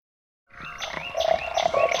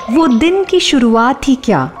वो दिन की शुरुआत ही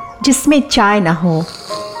क्या जिसमें चाय ना हो,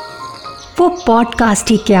 वो पॉडकास्ट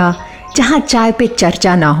ही क्या जहां चाय पे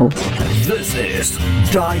चर्चा ना हो। This is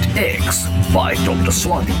Diet X by Dr.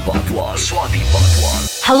 Swati Bathwal.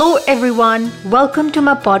 Hello everyone, welcome to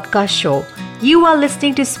my podcast show. You are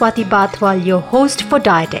listening to Swati Bathwal, your host for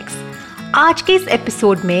Diet X. आज के इस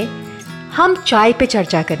एपिसोड में हम चाय पे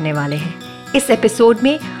चर्चा करने वाले हैं। इस एपिसोड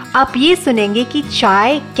में आप ये सुनेंगे कि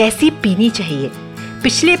चाय कैसी पीनी चाहिए।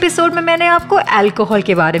 पिछले एपिसोड में मैंने आपको अल्कोहल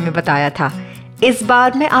के बारे में बताया था, इस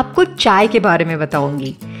बार मैं आपको चाय के बारे में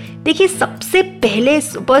बताऊंगी। देखिए, सबसे पहले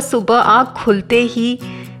सुबह सुबह आँख खुलते ही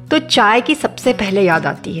तो चाय की सबसे पहले याद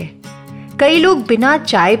आती है। कई लोग बिना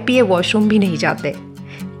चाय पिए वॉशरूम भी नहीं जाते,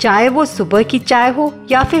 चाहे वो सुबह की चाय हो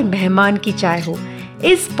या फिर मेहमान की चाय हो।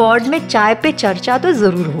 इस पॉड में चाय पे चर्चा तो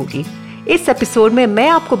ज़रूर होगी। इस एपिसोड में मैं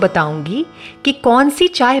आपको बताऊंगी कि कौन सी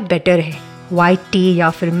चाय बेटर है, वाइट टी या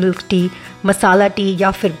फिर मिल्क टी, मसाला टी या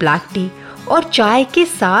फिर ब्लैक टी, और चाय के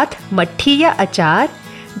साथ मट्ठी या अचार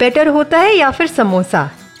बेटर होता है या फिर समोसा।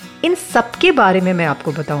 इन सब के बारे में मैं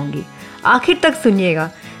आपको बताऊंगी। आखिर तक सुनिएगा,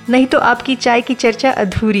 नहीं तो आपकी चाय की चर्चा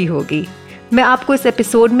अधूरी होगी। मैं आपको इस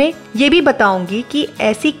एपिसोड में ये भी बताऊंगी कि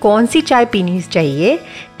ऐसी कौन सी चाय पीनी चाहिए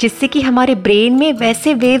जिससे कि हमारे ब्रेन में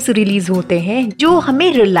वैसे वेव्स रिलीज होते हैं जो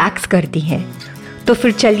हमें रिलैक्स करती हैं। तो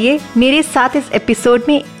फिर चलिए मेरे साथ इस एपिसोड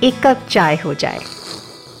में एक कप चाय हो जाए।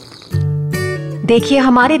 देखिए,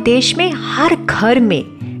 हमारे देश में हर घर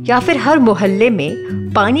में या फिर हर मोहल्ले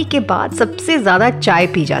में पानी के बाद सबसे ज़्यादा चाय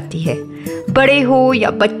पी जाती है। बड़े हो या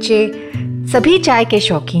बच्चे, सभी चाय के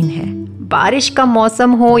शौकीन हैं। बारिश का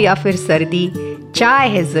मौसम हो या फिर सर्दी, चाय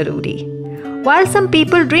है ज़रूरी। While some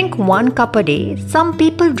people drink 1 cup a day, some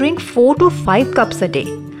people drink 4 to 5 cups a day.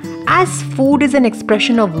 As food is an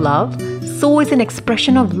expression of love, so is an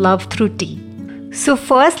expression of love through tea. So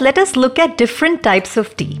first, let us look at different types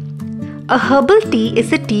of tea. A herbal tea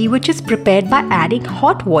is a tea which is prepared by adding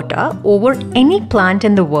hot water over any plant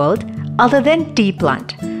in the world other than tea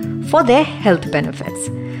plant for their health benefits.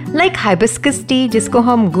 Like hibiscus tea, जिसको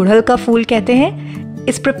हम गुड़हल का फूल कहते हैं,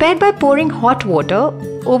 is prepared by pouring hot water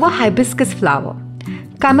over hibiscus flower.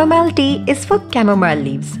 Chamomile tea is for chamomile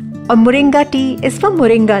leaves, or moringa tea is for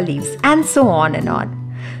moringa leaves, and so on and on.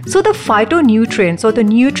 So the phytonutrients or the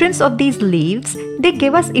nutrients of these leaves, they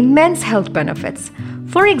give us immense health benefits.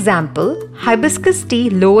 For example, hibiscus tea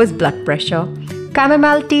lowers blood pressure,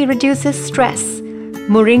 chamomile tea reduces stress,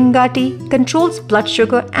 moringa tea controls blood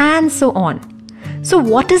sugar, and so on. So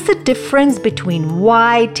what is the difference between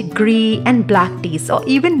white, green and black teas, or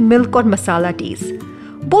even milk or masala teas?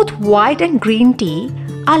 Both white and green tea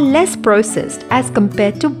are less processed as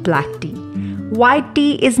compared to black tea. White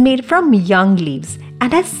tea is made from young leaves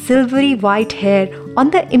and has silvery white hair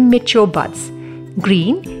on the immature buds.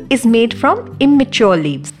 Green is made from immature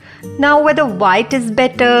leaves. Now, whether white is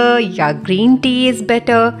better or green tea is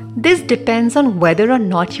better, this depends on whether or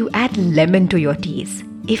not you add lemon to your teas.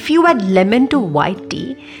 If you add lemon to white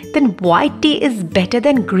tea, then white tea is better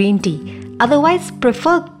than green tea. Otherwise,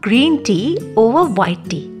 prefer green tea over white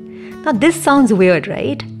tea. Now, this sounds weird,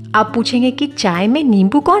 right? आप पूछेंगे कि चाय में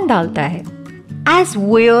नींबू कौन डालता है? As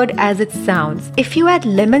weird as it sounds, if you add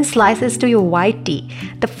lemon slices to your white tea,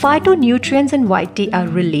 the phytonutrients in white tea are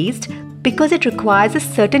released because it requires a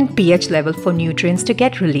certain pH level for nutrients to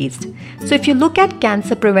get released. So if you look at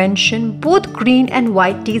cancer prevention, both green and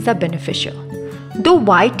white teas are beneficial. Though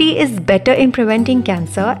white tea is better in preventing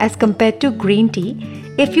cancer as compared to green tea,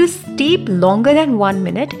 if you steep longer than 1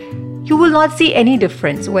 minute, you will not see any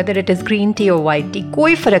difference whether it is green tea or white tea.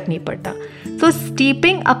 कोई फर्क नहीं पड़ता. So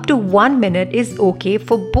steeping up to 1 minute is okay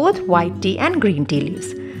for both white tea and green tea leaves.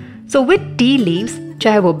 So with tea leaves,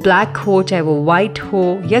 चाहे वो black हो, चाहे वो white हो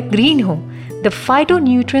या green हो, the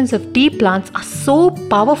phytonutrients of tea plants are so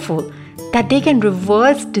powerful that they can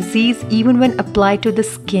reverse disease even when applied to the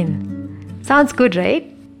skin. Sounds good, right?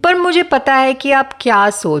 पर मुझे पता है कि आप क्या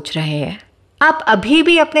सोच रहे हैं। आप अभी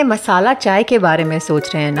भी अपने मसाला चाय के बारे में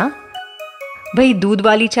सोच रहे हैं ना? भाई, दूध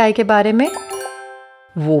वाली चाय के बारे में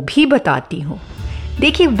वो भी बताती हूँ।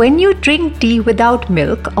 देखिए, when you drink tea without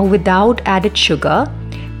milk or without added sugar,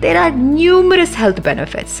 there are numerous health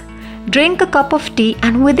benefits. Drink a cup of tea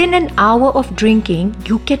and within an hour of drinking,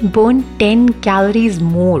 you can burn 10 calories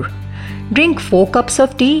more. Drink 4 cups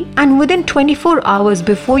of tea and within 24 hours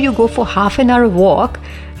before you go for half an hour walk,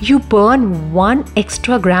 you burn 1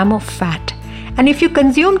 extra gram of fat. And if you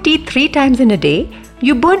consume tea 3 times in a day,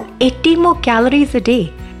 you burn 80 more calories a day.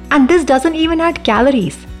 And this doesn't even add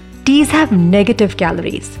calories. Teas have negative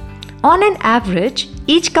calories. On an average,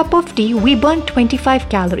 each cup of tea we burn 25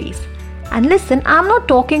 calories. And listen, I'm not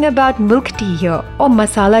talking about milk tea here or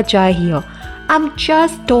masala chai here. I'm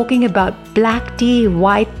just talking about black tea,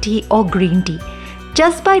 white tea or green tea.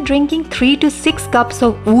 Just by drinking 3 to 6 cups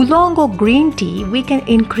of oolong or green tea, we can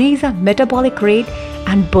increase our metabolic rate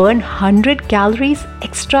and burn 100 calories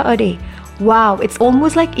extra a day. Wow, it's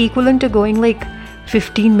almost like equivalent to going like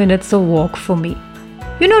 15 minutes of walk for me.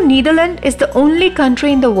 You know, Netherlands is the only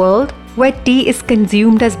country in the world where tea is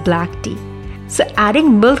consumed as black tea. So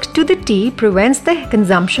adding milk to the tea prevents the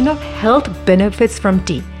consumption of health benefits from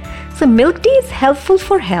tea. So milk tea is helpful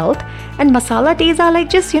for health, and masala teas are like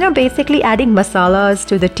just, basically adding masalas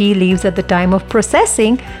to the tea leaves at the time of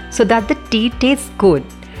processing so that the tea tastes good.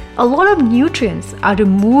 A lot of nutrients are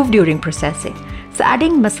removed during processing. So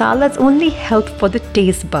adding masalas only help for the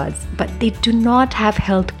taste buds, but they do not have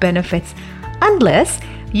health benefits unless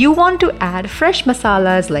you want to add fresh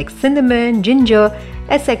masalas like cinnamon, ginger,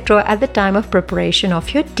 etc. at the time of preparation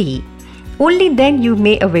of your tea. Only then you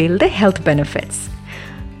may avail the health benefits.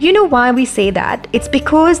 You know why we say that? It's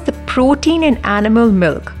because the protein in animal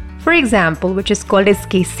milk, for example, which is called as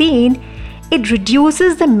casein, it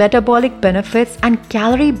reduces the metabolic benefits and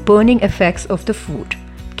calorie burning effects of the food.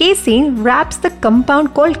 Casein wraps the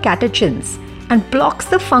compound called catechins and blocks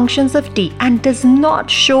the functions of tea and does not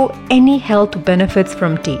show any health benefits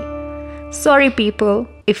from tea. Sorry people,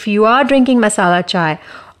 if you are drinking masala chai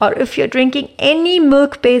or if you're drinking any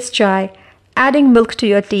milk-based chai, adding milk to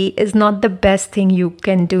your tea is not the best thing you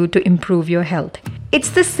can do to improve your health. It's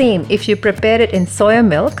the same if you prepare it in soya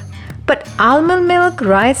milk, but almond milk,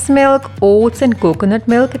 rice milk, oats and coconut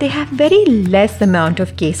milk, they have very less amount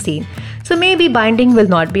of casein. So maybe binding will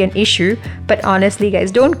not be an issue, but honestly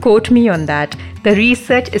guys, don't quote me on that. The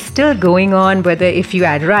research is still going on whether if you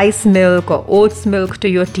add rice milk or oats milk to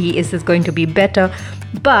your tea, is this going to be better?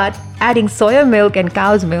 But adding soya milk and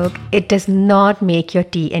cow's milk, it does not make your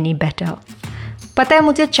tea any better. पता है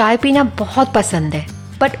मुझे चाय पीना बहुत पसंद है,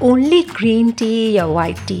 but only green tea या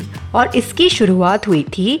white tea, और इसकी शुरुआत हुई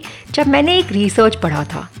थी जब मैंने एक रिसर्च पढ़ा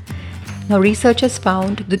था. Now researchers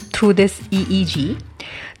found through this EEG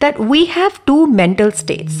that we have two mental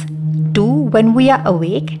states, two when we are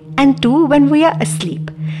awake and two when we are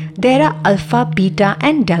asleep. There are alpha, beta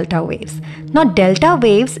and delta waves. Now delta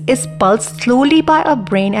waves is pulsed slowly by our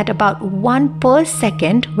brain at about 1 per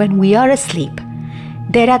second when we are asleep.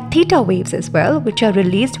 There are theta waves as well, which are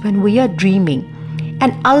released when we are dreaming,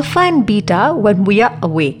 and alpha and beta when we are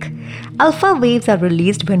awake. Alpha waves are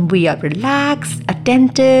released when we are relaxed,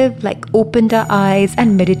 attentive, like opened our eyes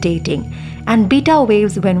and meditating, and beta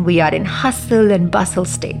waves when we are in hustle and bustle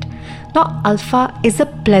state. Now alpha is a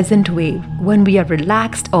pleasant wave when we are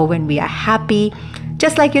relaxed or when we are happy,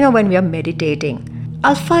 just like when we are meditating.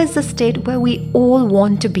 Alpha is the state where we all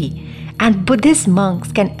want to be. And Buddhist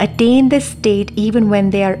monks can attain this state even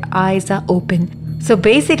when their eyes are open. So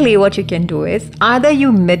basically what you can do is either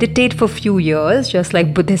you meditate for few years, just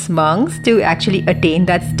like Buddhist monks, to actually attain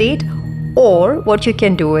that state, or what you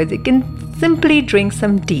can do is you can simply drink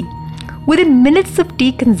some tea. Within minutes of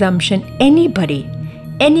tea consumption,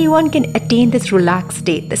 anyone can attain this relaxed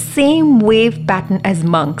state, the same wave pattern as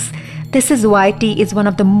monks. This is why tea is one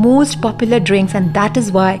of the most popular drinks, and that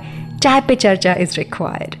is why Chai Pe Charcha is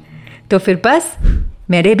required. तो फिर बस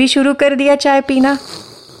मैंने भी शुरू कर दिया चाय पीना.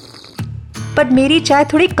 बट मेरी चाय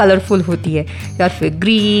थोड़ी कलरफुल होती है, या फिर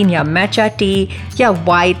ग्रीन या मैचा टी या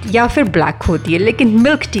वाइट या फिर ब्लैक होती है, लेकिन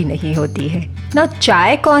मिल्क टी नहीं होती है ना.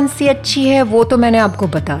 चाय कौन सी अच्छी है वो तो मैंने आपको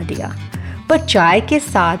बता दिया, पर चाय के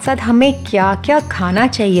साथ साथ हमें क्या क्या खाना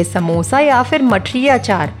चाहिए, समोसा या फिर मठरी या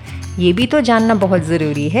अचार, ये भी तो जानना बहुत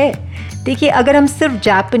ज़रूरी है. देखिए, अगर हम सिर्फ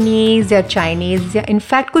जापानीज़ या चाइनीज़ या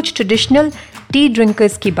इनफैक्ट कुछ ट्रेडिशनल टी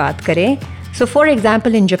ड्रिंकर्स की बात करें, so for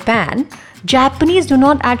example in Japan, Japanese do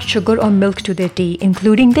not add sugar or milk to their tea,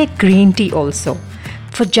 including their green tea also.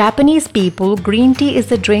 For Japanese people, green tea is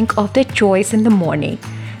the drink of their choice in the morning.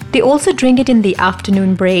 They also drink it in the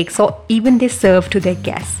afternoon breaks, or even they serve to their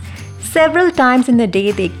guests. Several times in the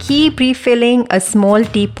day, they keep refilling a small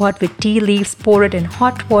teapot with tea leaves, pour it in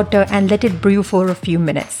hot water and let it brew for a few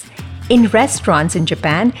minutes. In restaurants in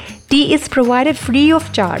Japan, tea is provided free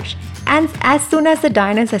of charge. And as soon as the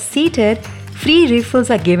diners are seated, free refills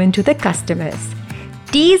are given to the customers.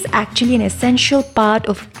 Tea is actually an essential part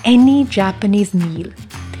of any Japanese meal.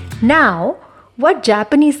 Now, what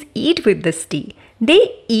Japanese eat with this tea? They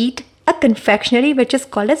eat a confectionery which is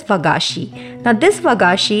called as wagashi. Now this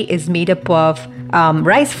wagashi is made up of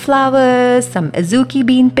rice flour, some azuki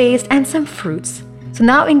bean paste and some fruits. So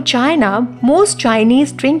now in China, most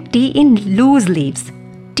Chinese drink tea in loose leaves.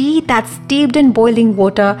 Tea that's steeped in boiling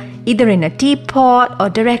water, either in a teapot or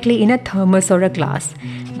directly in a thermos or a glass.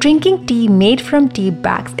 Drinking tea made from tea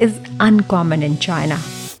bags is uncommon in China.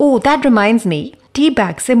 Oh, that reminds me, tea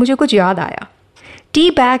bags से मुझे कुछ याद आया. Tea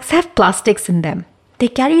bags have plastics in them. They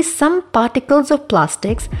carry some particles of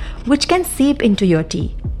plastics which can seep into your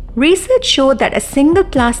tea. Research showed that a single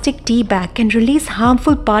plastic tea bag can release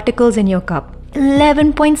harmful particles in your cup.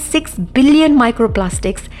 11.6 billion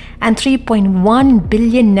microplastics and 3.1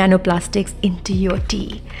 billion nanoplastics into your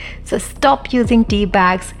tea. So stop using tea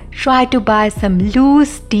bags. Try to buy some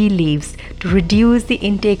loose tea leaves to reduce the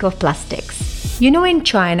intake of plastics. In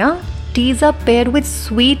China, teas are paired with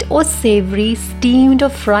sweet or savory steamed or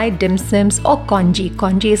fried dim sums or congee.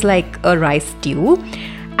 Congee is like a rice stew.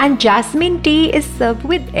 And jasmine tea is served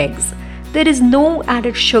with eggs. There is no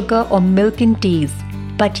added sugar or milk in teas.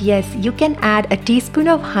 But yes, you can add a teaspoon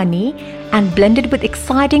of honey and blend it with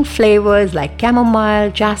exciting flavors like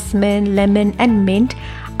chamomile, jasmine, lemon and mint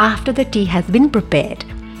after the tea has been prepared.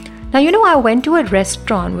 Now, I went to a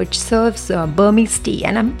restaurant which serves Burmese tea,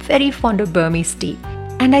 and I'm very fond of Burmese tea.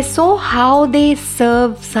 And I saw how they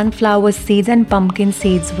serve sunflower seeds and pumpkin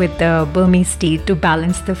seeds with the Burmese tea to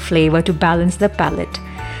balance the flavor, to balance the palate.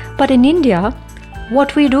 But in India,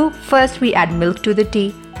 what we do, first we add milk to the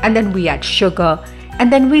tea, and then we add sugar,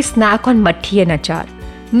 and then we snack on matti and achar,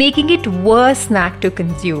 making it worse snack to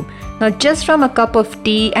consume. Now, just from a cup of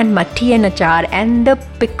tea and matti and achar and the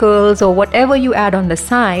pickles or whatever you add on the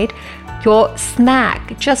side, your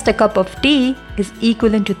snack, just a cup of tea, is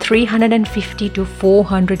equivalent to 350 to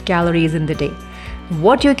 400 calories in the day.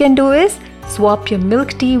 What you can do is swap your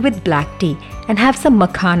milk tea with black tea and have some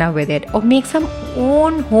makhana with it, or make some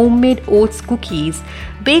own homemade oats cookies.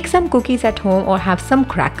 Bake some cookies at home or have some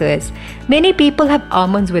crackers. Many people have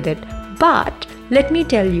almonds with it, but let me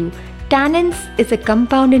tell you, tannins is a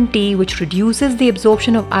compound in tea which reduces the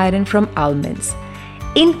absorption of iron from almonds.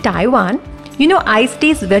 In Taiwan, iced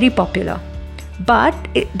tea is very popular. But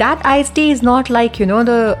that iced tea is not like,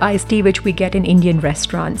 the iced tea which we get in Indian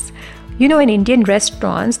restaurants. In Indian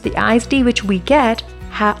restaurants, the iced tea which we get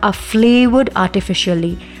are flavored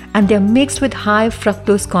artificially, and they're mixed with high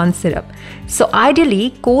fructose corn syrup. So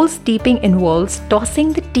ideally, cold steeping involves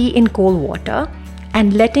tossing the tea in cold water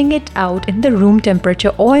and letting it out in the room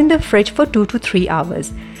temperature or in the fridge for 2 to 3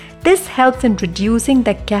 hours. This helps in reducing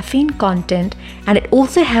the caffeine content, and it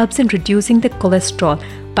also helps in reducing the cholesterol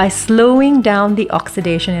by slowing down the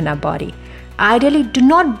oxidation in our body. Ideally, do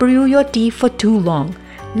not brew your tea for too long.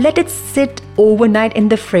 Let it sit overnight in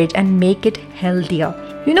the fridge and make it healthier.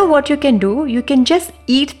 What you can do? You can just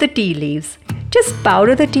eat the tea leaves. Just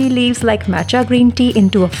powder the tea leaves like matcha green tea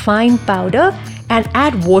into a fine powder and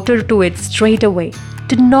add water to it straight away.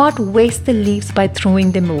 Do not waste the leaves by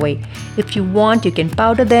throwing them away. If you want, you can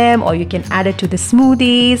powder them or you can add it to the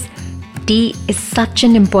smoothies. Tea is such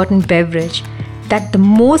an important beverage that the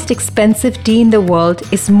most expensive tea in the world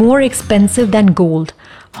is more expensive than gold.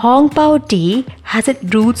 Hong Bao tea has its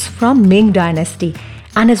roots from Ming Dynasty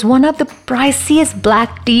and is one of the priciest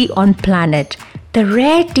black tea on planet. The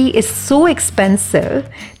rare tea is so expensive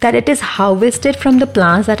that it is harvested from the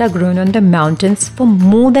plants that are grown on the mountains for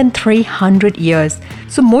more than 300 years.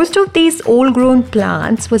 So most of these old-grown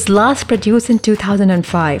plants was last produced in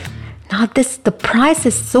 2005. Now the price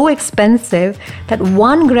is so expensive that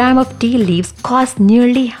 1 gram of tea leaves cost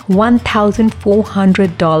nearly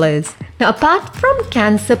 $1,400. Now apart from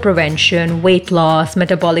cancer prevention, weight loss,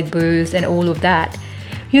 metabolic boost and all of that,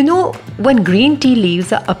 when green tea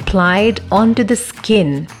leaves are applied onto the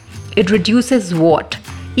skin, it reduces what?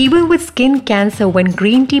 Even with skin cancer, when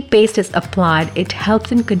green tea paste is applied, it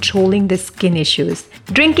helps in controlling the skin issues.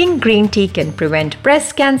 Drinking green tea can prevent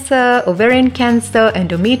breast cancer, ovarian cancer,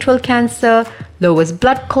 endometrial cancer, lowers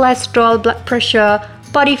blood cholesterol, blood pressure,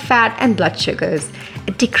 body fat and blood sugars.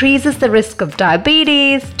 It decreases the risk of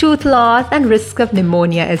diabetes, tooth loss and risk of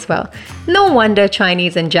pneumonia as well. No wonder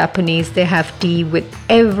Chinese and Japanese, they have tea with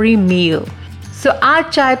every meal. So आज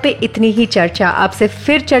चाय पे इतनी ही चर्चा. आपसे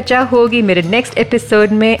फिर चर्चा होगी मेरे next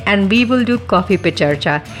episode में, and we will do coffee पे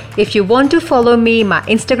चर्चा. If you want to follow me, my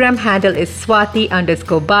Instagram handle is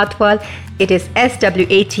Swati_Bathwal. It is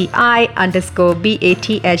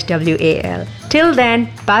SWATI_BATHWAL. Till then,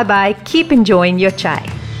 bye bye. Keep enjoying your chai.